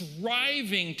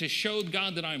striving to show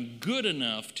God that I'm good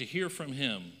enough to hear from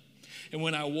him. And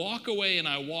when I walk away and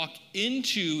I walk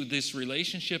into this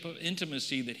relationship of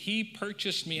intimacy that he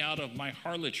purchased me out of my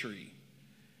harlotry.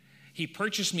 He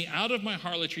purchased me out of my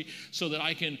harlotry so that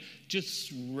I can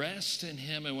just rest in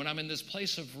him. And when I'm in this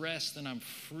place of rest, then I'm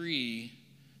free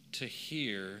to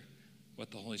hear what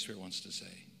the Holy Spirit wants to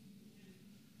say.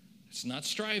 It's not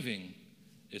striving,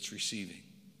 it's receiving.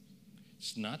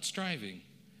 It's not striving,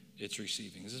 it's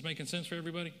receiving. Is this making sense for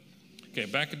everybody? Okay,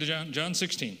 back to John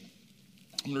 16.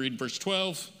 I'm going to read verse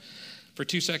 12. For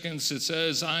 2 seconds, it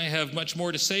says, I have much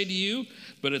more to say to you,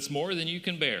 but it's more than you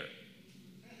can bear.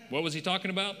 What was he talking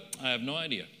about? I have no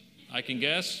idea. I can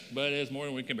guess, but it's more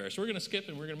than we can bear. So we're going to skip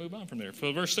and we're going to move on from there.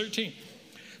 So verse 13.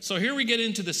 So here we get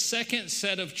into the second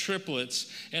set of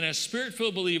triplets. And as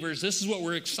Spirit-filled believers, this is what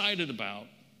we're excited about.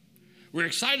 We're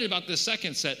excited about this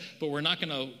second set, but we're not going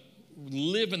to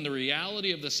live in the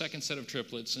reality of the second set of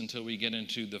triplets until we get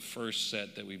into the first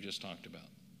set that we've just talked about.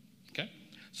 Okay?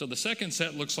 So the second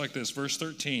set looks like this, verse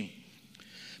 13.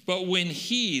 But when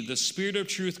he, the Spirit of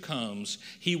truth, comes,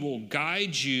 he will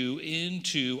guide you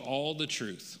into all the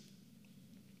truth.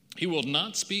 He will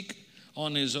not speak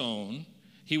on his own.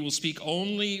 He will speak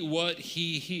only what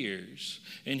he hears,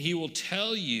 and he will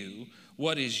tell you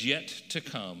what is yet to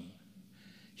come.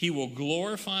 He will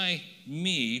glorify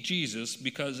me, Jesus,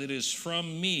 because it is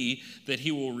from me that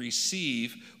he will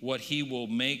receive what he will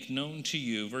make known to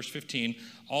you. Verse 15,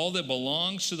 all that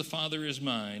belongs to the Father is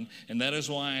mine, and that is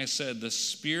why I said the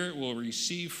Spirit will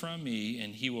receive from me,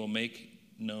 and he will make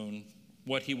known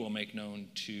what he will make known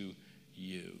to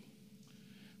you.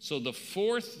 So the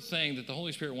fourth thing that the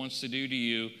Holy Spirit wants to do to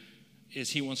you is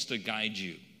he wants to guide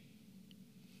you.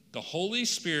 The Holy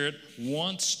Spirit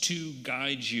wants to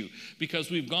guide you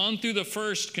because we've gone through the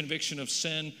first conviction of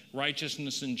sin,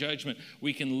 righteousness, and judgment.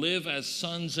 We can live as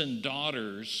sons and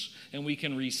daughters, and we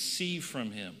can receive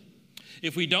from him.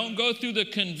 If we don't go through the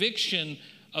conviction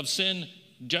of sin,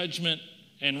 judgment,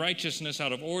 and righteousness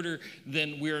out of order,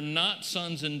 then we're not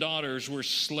sons and daughters. We're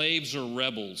slaves or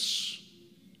rebels.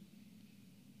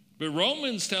 But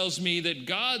Romans tells me that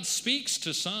God speaks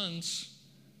to sons.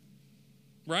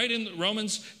 Right? In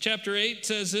Romans chapter 8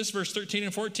 says this, verse 13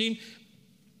 and 14.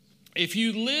 If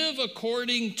you live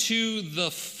according to the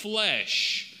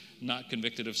flesh, not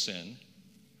convicted of sin,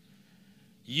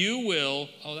 you will,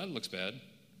 oh, that looks bad.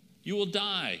 You will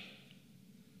die.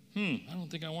 I don't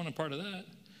think I want a part of that.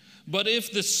 But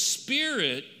if by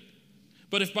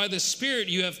the Spirit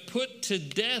you have put to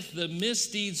death the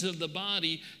misdeeds of the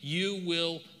body, you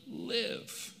will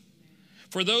live.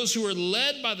 For those who are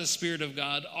led by the Spirit of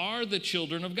God are the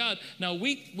children of God. Now,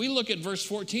 we look at verse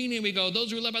 14 and we go,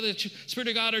 those who are led by the Spirit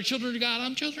of God are children of God.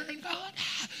 I'm children of God.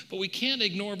 But we can't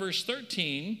ignore verse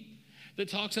 13 that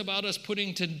talks about us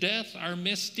putting to death our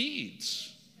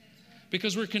misdeeds.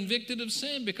 Because we're convicted of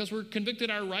sin, because we're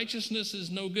convicted our righteousness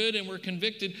is no good, and we're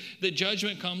convicted that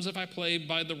judgment comes if I play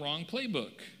by the wrong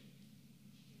playbook.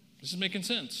 This is making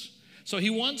sense. So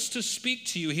he wants to speak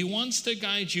to you. He wants to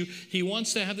guide you. He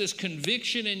wants to have this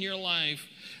conviction in your life.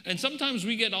 And sometimes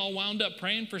we get all wound up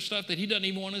praying for stuff that he doesn't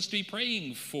even want us to be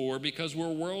praying for because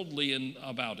we're worldly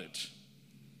about it.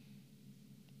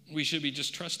 We should be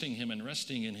just trusting him and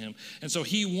resting in him. And so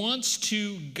he wants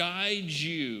to guide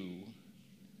you.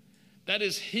 That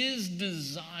is his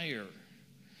desire.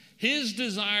 His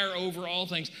desire over all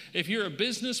things. If you're a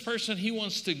business person, he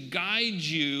wants to guide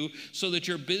you so that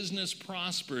your business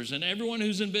prospers. And everyone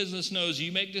who's in business knows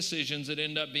you make decisions that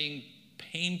end up being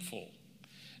painful.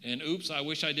 And oops, I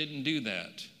wish I didn't do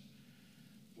that.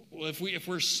 Well, if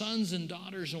we're sons and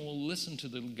daughters and we'll listen to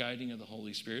the guiding of the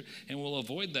Holy Spirit and we'll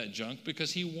avoid that junk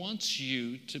because he wants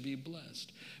you to be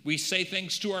blessed. We say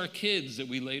things to our kids that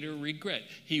we later regret.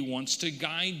 He wants to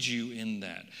guide you in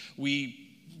that. We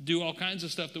do all kinds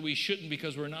of stuff that we shouldn't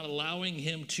because we're not allowing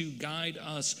him to guide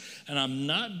us. And I'm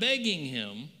not begging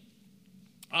him.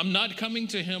 I'm not coming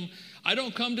to him. I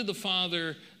don't come to the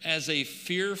Father as a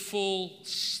fearful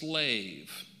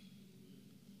slave.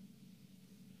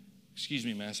 Excuse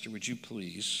me, Master, would you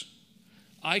please?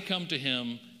 I come to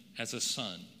him as a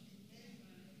son.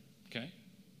 Okay?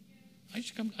 I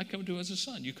come to him as a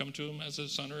son. You come to him as a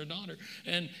son or a daughter.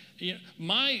 And you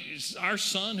know, our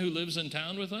son who lives in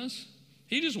town with us,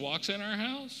 he just walks in our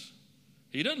house.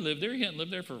 He doesn't live there. He hadn't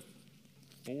lived there for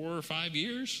 4 or 5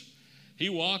 years. He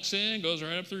walks in, goes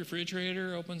right up to the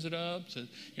refrigerator, opens it up, says,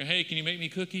 hey, can you make me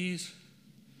cookies?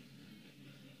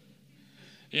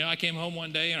 I came home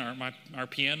one day and our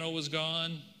piano was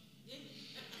gone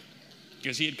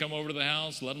because he had come over to the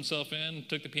house, let himself in,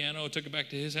 took the piano, took it back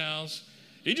to his house.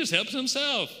 He just helps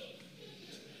himself.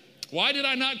 Why did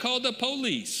I not call the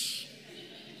police?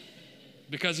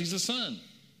 Because he's a son.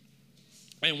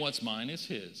 And what's mine is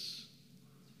his.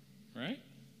 Right?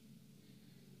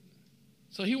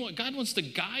 So God wants to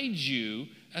guide you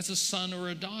as a son or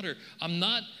a daughter. I'm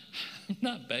not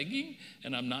begging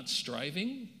and I'm not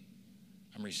striving.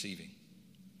 I'm receiving.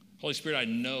 Holy Spirit, I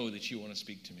know that you want to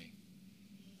speak to me.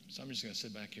 So I'm just going to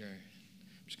sit back here.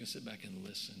 I'm just going to sit back and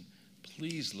listen.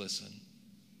 Please listen.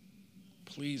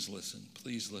 Please listen.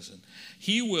 Please listen.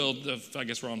 He will, I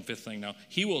guess we're on the fifth thing now.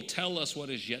 He will tell us what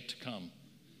is yet to come.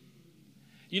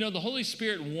 You know, the Holy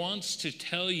Spirit wants to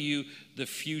tell you the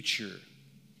future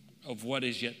of what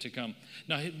is yet to come.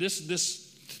 Now,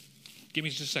 this, give me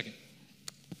just a second.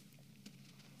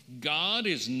 God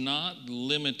is not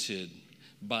limited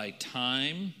by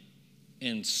time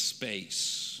and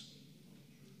space.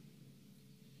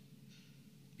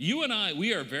 You and I,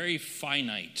 we are very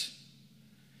finite,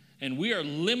 and we are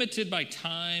limited by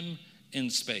time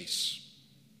and space.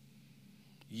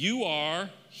 You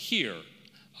are here,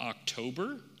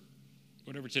 October,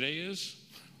 whatever today is,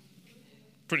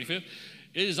 25th.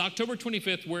 It is October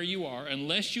 25th where you are.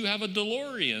 Unless you have a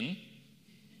DeLorean,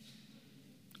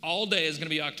 all day is going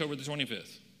to be October the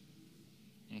 25th.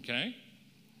 Okay?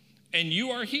 And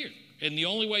you are here. And the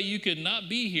only way you could not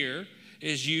be here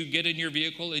is you get in your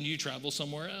vehicle and you travel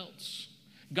somewhere else.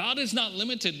 God is not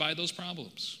limited by those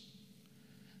problems.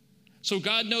 So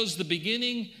God knows the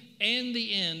beginning and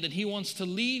the end, and he wants to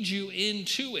lead you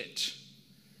into it.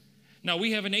 Now,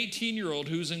 we have an 18-year-old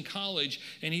who's in college,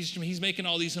 and he's making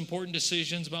all these important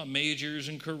decisions about majors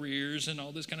and careers and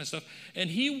all this kind of stuff, and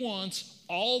he wants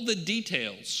all the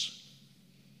details.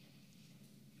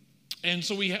 And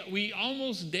so we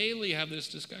almost daily have this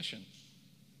discussion.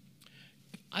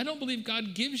 I don't believe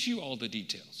God gives you all the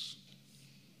details.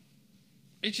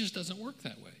 It just doesn't work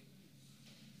that way.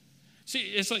 See,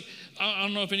 it's like, I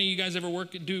don't know if any of you guys ever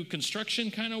do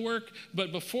construction kind of work,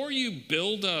 but before you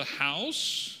build a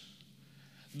house,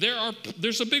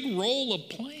 there's a big roll of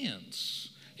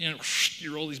plans. You know,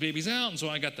 you roll these babies out, and so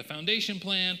I got the foundation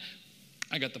plan,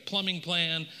 I got the plumbing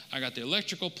plan, I got the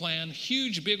electrical plan,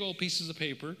 huge big old pieces of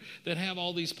paper that have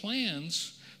all these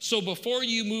plans. So before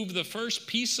you move the first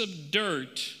piece of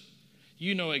dirt,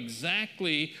 you know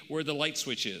exactly where the light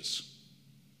switch is.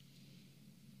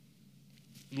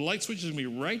 The light switch is going to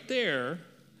be right there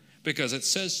because it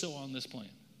says so on this plan.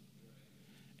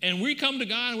 And we come to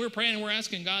God and we're praying and we're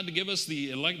asking God to give us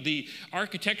the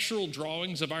architectural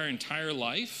drawings of our entire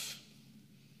life.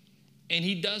 And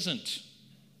he doesn't.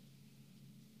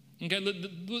 Okay,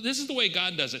 this is the way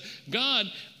God does it. God,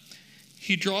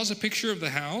 he draws a picture of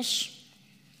the house.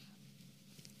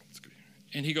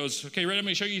 And he goes, okay, ready? I'm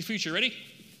going to show you the future. Ready?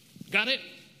 Got it?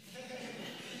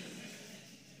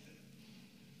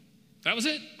 That was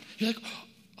it? You're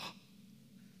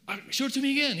like, show it to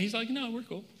me again. He's like, no, we're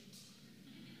cool.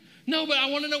 No, but I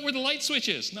want to know where the light switch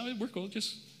is. No, we're cool.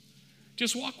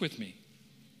 Just walk with me.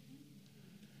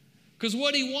 Because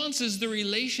what he wants is the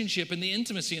relationship and the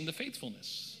intimacy and the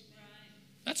faithfulness.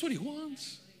 That's what he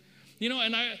wants. You know,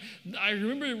 and I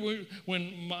remember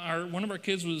when one of our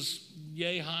kids was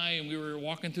yay high and we were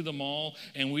walking through the mall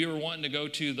and we were wanting to go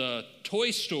to the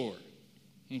toy store.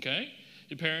 Okay?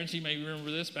 Your parents, you may remember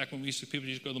this, back when people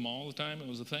used to go to the mall all the time. It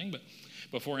was a thing, but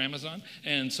before Amazon.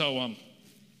 And so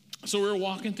we were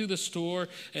walking through the store,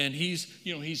 and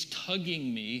he's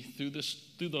tugging me through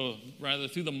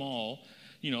the mall,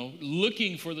 you know,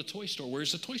 looking for the toy store.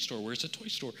 Where's the toy store? Where's the toy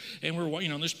store? And we're, you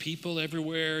know, there's people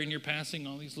everywhere, and you're passing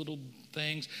all these little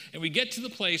things. And we get to the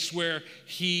place where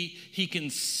he can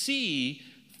see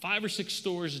 5 or 6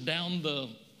 stores down the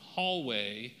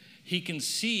hallway. He can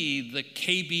see the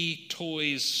KB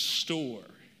Toys store.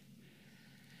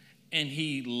 And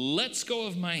he lets go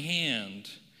of my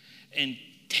hand and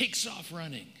takes off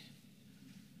running.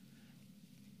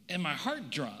 And my heart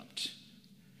dropped.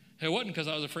 It wasn't because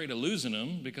I was afraid of losing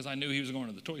him, because I knew he was going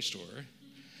to the toy store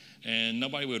and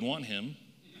nobody would want him.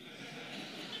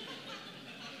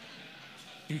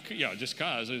 Yeah, just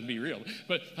because, it would be real.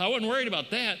 But I wasn't worried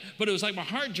about that. But it was like my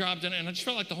heart dropped, and I just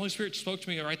felt like the Holy Spirit spoke to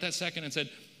me right that second and said,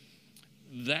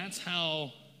 that's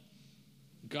how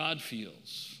God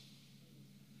feels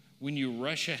when you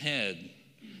rush ahead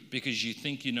because you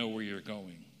think you know where you're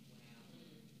going.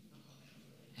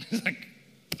 It's like,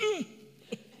 okay.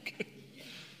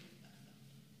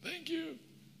 Thank you.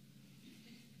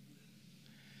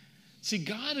 See,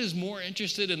 God is more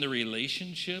interested in the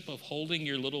relationship of holding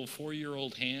your little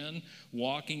 4-year-old hand,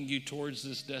 walking you towards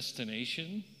this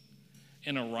destination,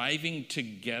 and arriving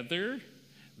together.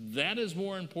 That is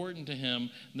more important to him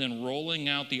than rolling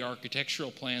out the architectural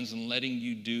plans and letting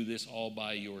you do this all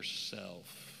by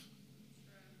yourself.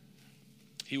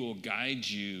 He will guide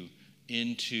you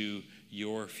into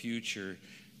your future.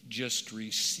 Just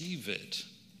receive it.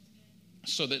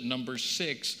 So that number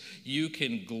 6, you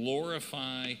can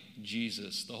glorify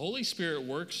Jesus. The Holy Spirit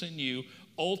works in you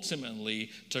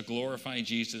ultimately to glorify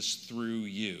Jesus through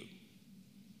you.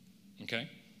 Okay?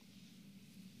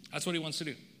 That's what he wants to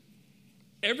do.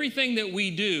 Everything that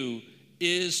we do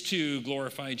is to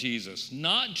glorify Jesus,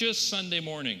 not just Sunday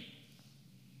morning.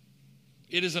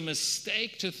 It is a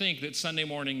mistake to think that Sunday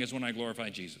morning is when I glorify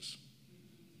Jesus.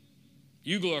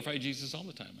 You glorify Jesus all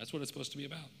the time. That's what it's supposed to be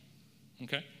about.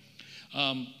 Okay?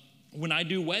 When I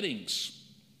do weddings,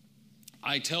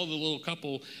 I tell the little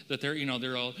couple that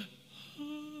they're all,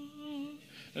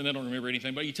 and they don't remember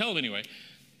anything, but you tell them anyway.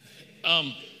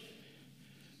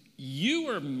 You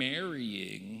are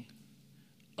marrying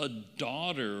a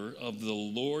daughter of the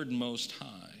Lord Most High.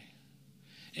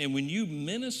 And when you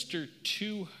minister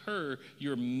to her,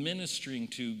 you're ministering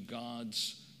to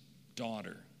God's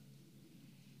daughter.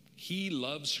 He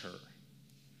loves her.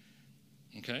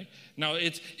 Okay? Now,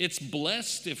 it's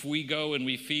blessed if we go and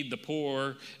we feed the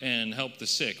poor and help the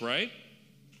sick, right?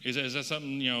 Is that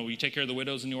something, you take care of the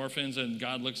widows and the orphans, and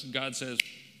God says,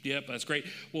 yep, that's great.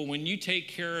 Well, when you take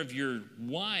care of your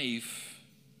wife,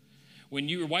 when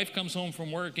your wife comes home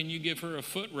from work and you give her a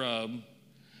foot rub,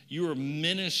 you are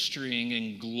ministering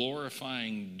and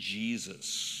glorifying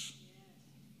Jesus.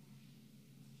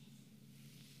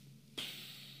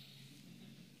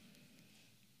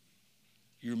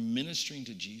 You're ministering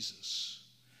to Jesus.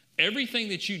 Everything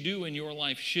that you do in your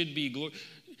life should be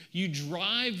you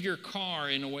drive your car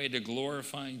in a way to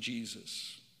glorify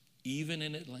Jesus, even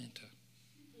in Atlanta.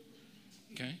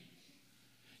 Okay?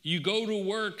 You go to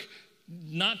work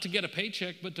not to get a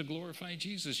paycheck, but to glorify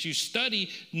Jesus. You study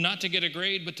not to get a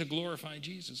grade, but to glorify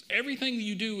Jesus. Everything that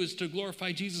you do is to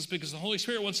glorify Jesus, because the Holy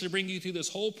Spirit wants to bring you through this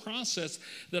whole process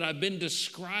that I've been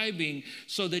describing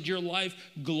so that your life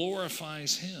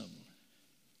glorifies Him.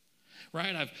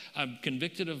 Right? I'm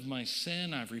convicted of my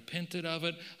sin. I've repented of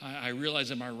it. I realize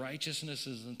that my righteousness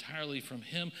is entirely from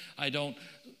Him.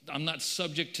 I'm not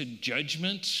subject to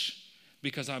judgment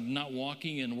because I'm not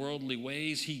walking in worldly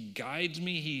ways. He guides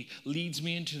me. He leads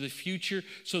me into the future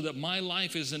so that my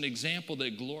life is an example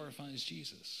that glorifies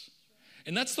Jesus.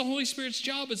 And that's the Holy Spirit's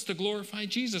job, is to glorify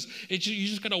Jesus. You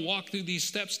just got to walk through these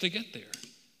steps to get there.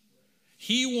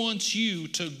 He wants you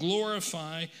to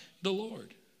glorify the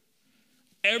Lord.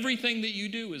 Everything that you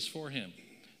do is for Him,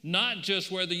 not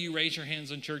just whether you raise your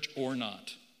hands in church or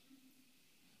not.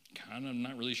 I'm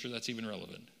not really sure that's even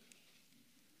relevant.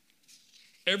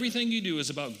 Everything you do is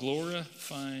about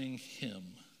glorifying Him.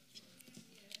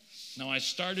 Now, I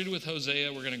started with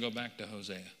Hosea. We're going to go back to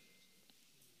Hosea.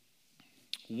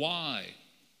 Why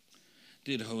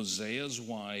did Hosea's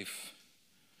wife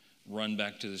run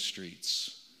back to the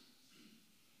streets?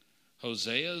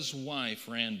 Hosea's wife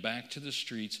ran back to the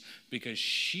streets because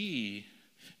she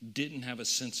didn't have a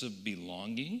sense of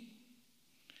belonging.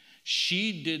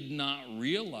 She did not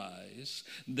realize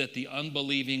that the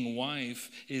unbelieving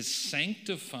wife is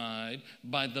sanctified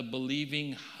by the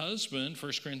believing husband,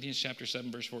 1 Corinthians chapter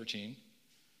 7, verse 14.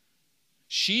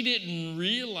 She didn't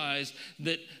realize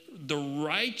that the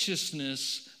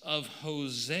righteousness of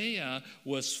Hosea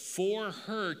was for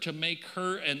her to make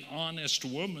her an honest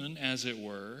woman, as it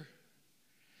were.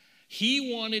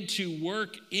 He wanted to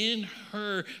work in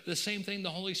her the same thing the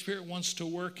Holy Spirit wants to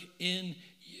work in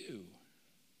you.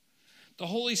 The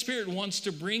Holy Spirit wants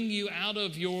to bring you out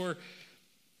of your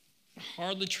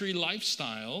harlotry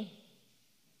lifestyle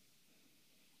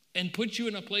and put you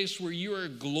in a place where you are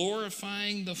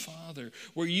glorifying the Father,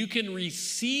 where you can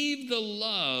receive the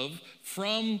love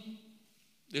from,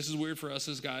 this is weird for us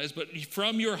as guys, but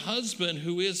from your husband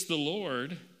who is the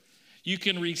Lord. You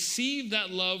can receive that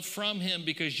love from Him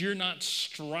because you're not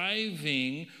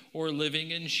striving or living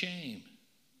in shame.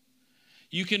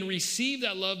 You can receive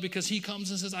that love because He comes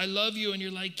and says, I love you. And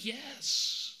you're like,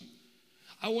 yes.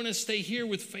 I want to stay here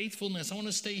with faithfulness. I want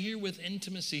to stay here with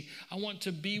intimacy. I want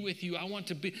to be with you. I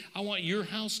want your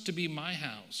house to be my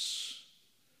house.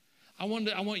 I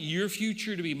want your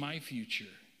future to be my future.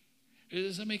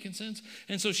 Is that making sense?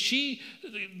 And so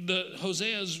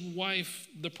Hosea's wife,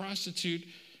 the prostitute,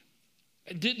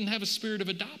 didn't have a spirit of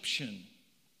adoption.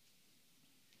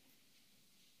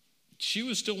 She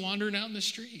was still wandering out in the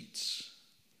streets.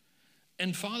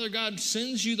 And Father God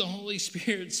sends you the Holy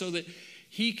Spirit so that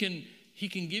He can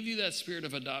give you that spirit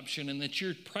of adoption, and that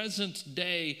your present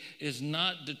day is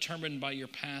not determined by your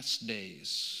past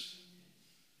days.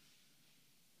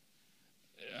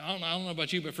 I don't know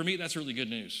about you, but for me, that's really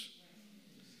good news.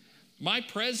 My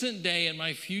present day and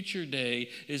my future day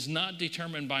is not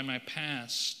determined by my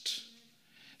past.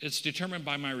 It's determined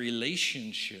by my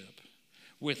relationship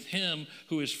with Him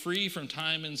who is free from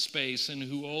time and space and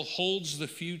who holds the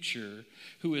future,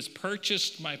 who has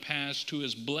purchased my past, who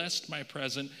has blessed my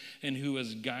present, and who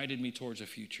has guided me towards a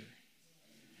future.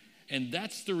 And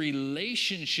that's the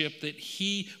relationship that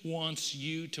He wants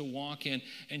you to walk in.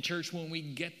 And church, when we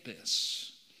get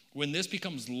this, when this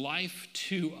becomes life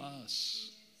to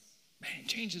us, man, it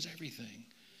changes everything.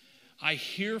 I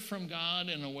hear from God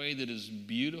in a way that is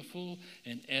beautiful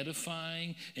and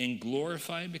edifying and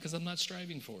glorifying because I'm not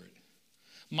striving for it.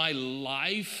 My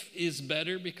life is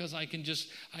better because I can just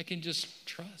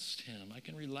trust him. I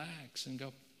can relax and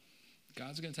go,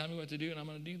 God's going to tell me what to do, and I'm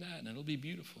going to do that, and it'll be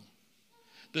beautiful.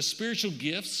 The spiritual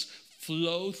gifts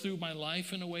flow through my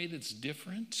life in a way that's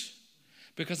different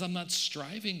because I'm not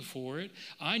striving for it.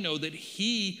 I know that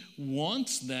he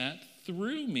wants that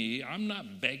through me. I'm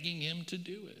not begging him to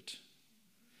do it.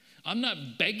 I'm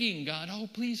not begging God, oh,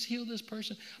 please heal this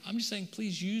person. I'm just saying,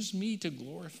 please use me to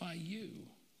glorify you.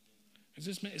 Is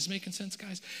this making sense,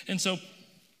 guys? And so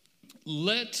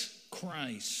let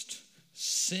Christ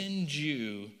send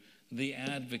you the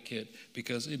advocate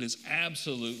because it is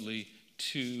absolutely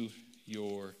to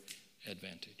your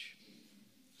advantage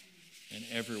in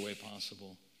every way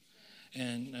possible.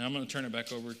 And I'm going to turn it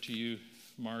back over to you,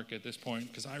 Mark, at this point,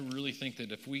 because I really think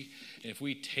that if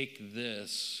we take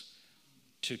this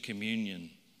to communion,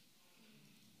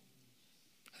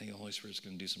 I think the Holy Spirit's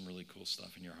going to do some really cool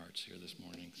stuff in your hearts here this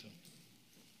morning. So.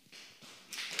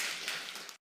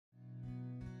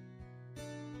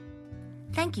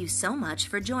 Thank you so much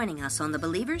for joining us on the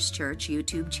Believers Church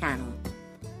YouTube channel.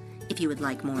 If you would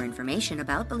like more information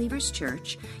about Believers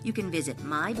Church, you can visit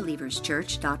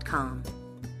mybelieverschurch.com.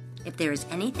 If there is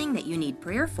anything that you need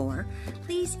prayer for,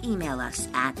 please email us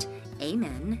at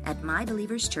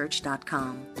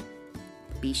amen@mybelieverschurch.com.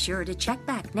 Be sure to check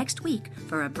back next week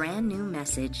for a brand new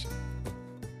message.